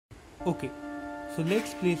Okay, so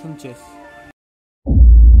let's play some chess.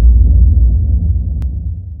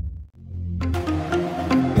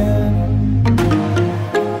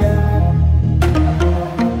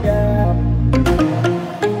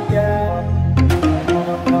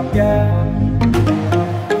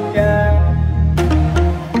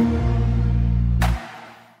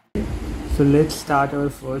 So let's start our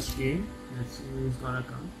first game. Let's see who's gonna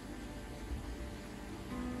come.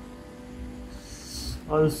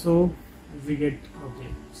 Also, if we get okay,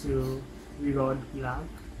 so we got black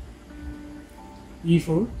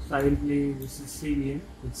e4. So I will play this Sicilian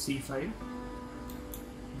with c5,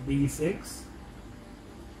 d6,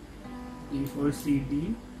 d4,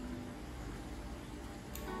 cd,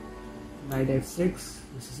 knight f6.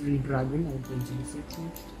 This is real dragon. I will play g6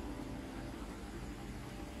 next.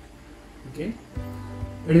 Okay,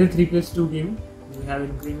 it is a 3+2 game. We have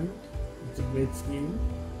increment. It's a blitz game.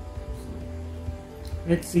 So,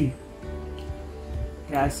 let's see.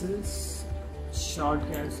 Castles, short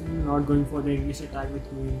castle, not going for the English attack with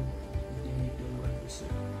queen d2 and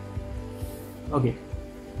bishop. Okay,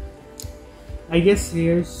 I guess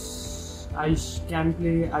here I can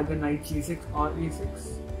play either knight c6 or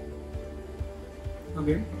a6.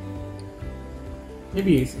 Okay,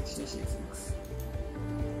 maybe a6, just a6.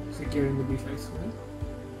 Securing the b5 square.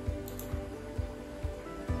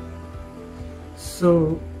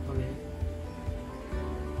 So, okay.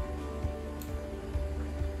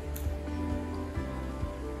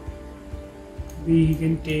 We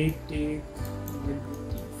can take, and then go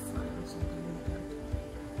d5 or something like that.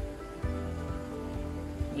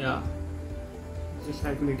 Yeah, just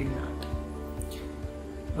calculating that.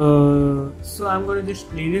 So I'm gonna just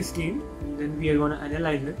play this game, and then we are gonna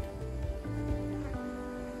analyze it.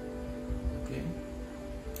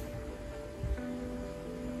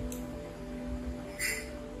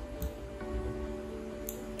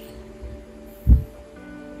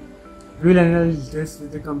 We will analyze this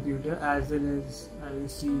with the computer as well as I will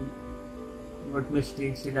see what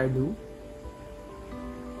mistakes did I do.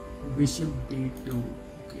 Bishop d2.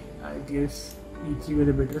 Okay, I guess e3 with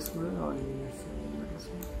a better square or even if better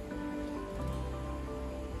square.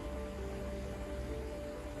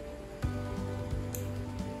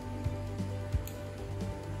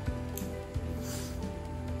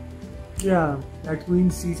 Yeah, that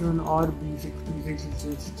queen c7 or b6 is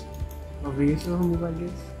just a waste of a move, I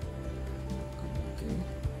guess.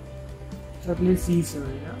 So I play c7,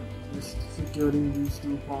 yeah, just securing these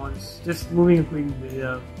two pawns, just moving a queen,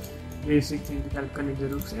 basic thing to connect the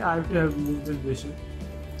rooks. Yeah, I have to have moved this bishop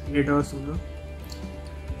later or sooner,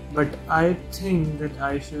 but I think that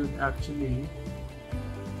I should actually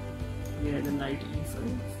play the knight e5.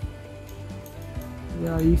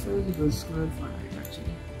 Yeah, e5 is a good square for knight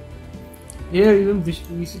actually. Here even bishop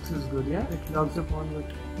e6 is good, yeah, it locks the pawn, but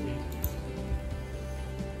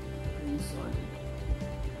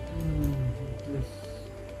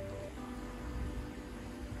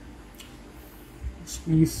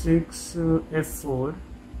b6, f4,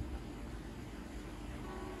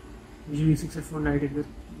 g6, f4,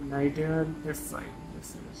 knight and f5. This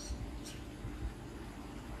is.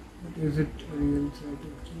 But is it a real threat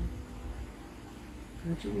actually?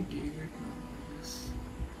 Actually, take it now. Yes.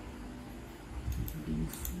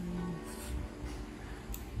 d5.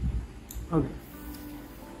 Okay.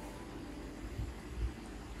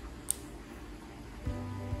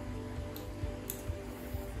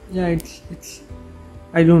 Yeah, it's.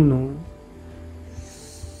 I don't know.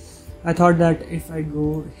 I thought that if I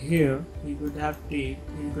go here, he could have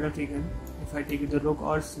taken. If I take the rook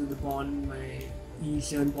or the pawn, my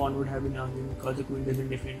e7 pawn would have been out because the queen doesn't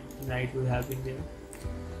defend. Knight would have been there.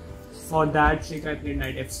 For that sake, I played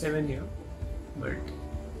knight f7 here, but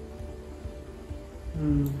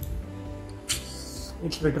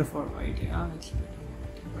it's better for white. Yeah, it's better,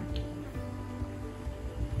 but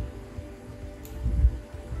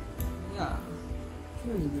yeah.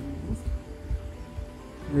 Here is a good move.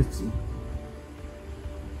 Let's see.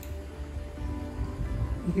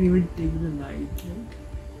 You can even take the knight, right?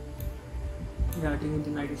 Yeah, taking the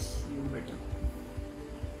knight is even better.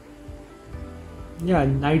 Yeah,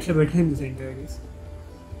 knights are better in the center, I guess.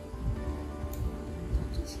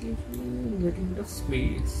 That just gives me a little bit of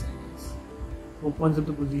space, I guess. Opens up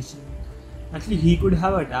the position. Actually, he could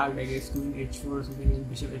have attacked, I guess, queen h4 or something, and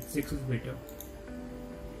bishop h6 is better.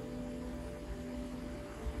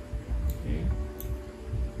 Okay.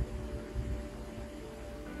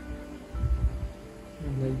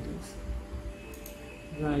 Like this.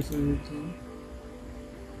 Nice everything.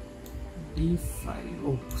 d5.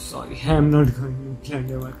 Oh, sorry, I'm not going to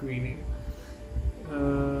plunder my queen here.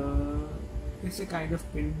 It's a kind of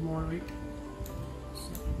pin more, right?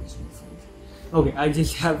 So, Okay, I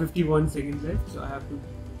just have 51 seconds left, so I have to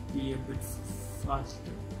be a bit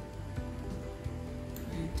faster.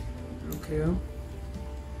 Right, look here.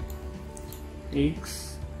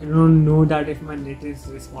 Takes. I don't know that if my net is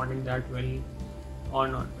responding that well or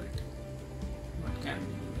not, but what can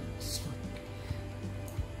we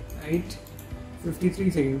do? Right, 53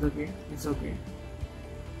 seconds. Okay, it's okay.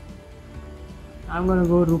 I'm gonna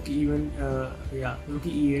go rook even. Rook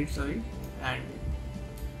e8. Sorry, and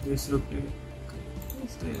this rook to.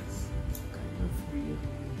 This is kind of weird.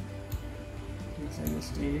 Takes a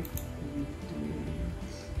mistake.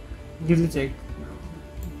 Give the check. No.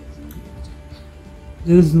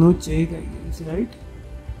 There is no check, I guess, right?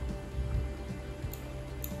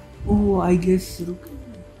 Oh, I guess rook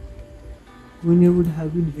winner would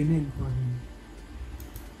have been winning for him.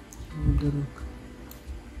 Move the rook.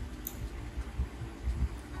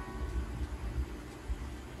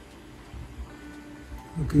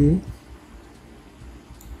 Okay.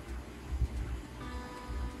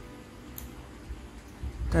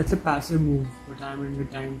 That's a passive move, but I'm under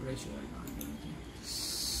time pressure. I can't do anything.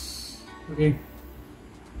 Okay.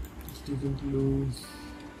 Just didn't lose.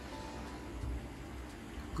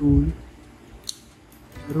 Cool.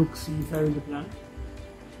 Rook c5 is the plan.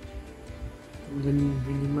 And then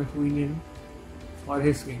bringing my queen in for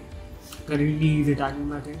his king. Currently he's attacking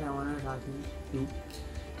my king. I wanna attack him too.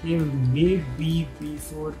 Maybe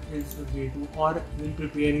b4 is the way to, or we're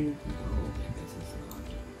preparing. Oh, okay, this is not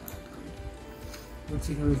that good. Let's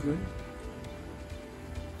see how it's good.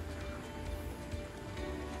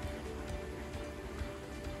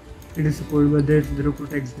 It is supported by this, the rook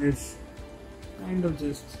protects this. Kind of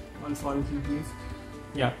just all falls in place.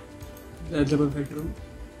 Yeah, that's the perfect room.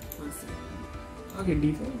 Okay,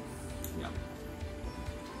 d4. Yeah.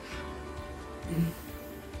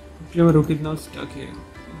 Okay, my rook is now stuck here.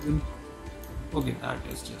 Okay, that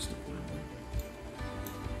is just a problem.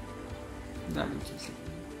 That is just a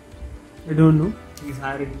problem. I don't know. He's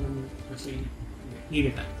hiring him to see. He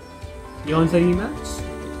resigned. He wants a rematch?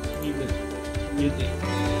 He will. We'll take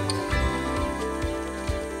it.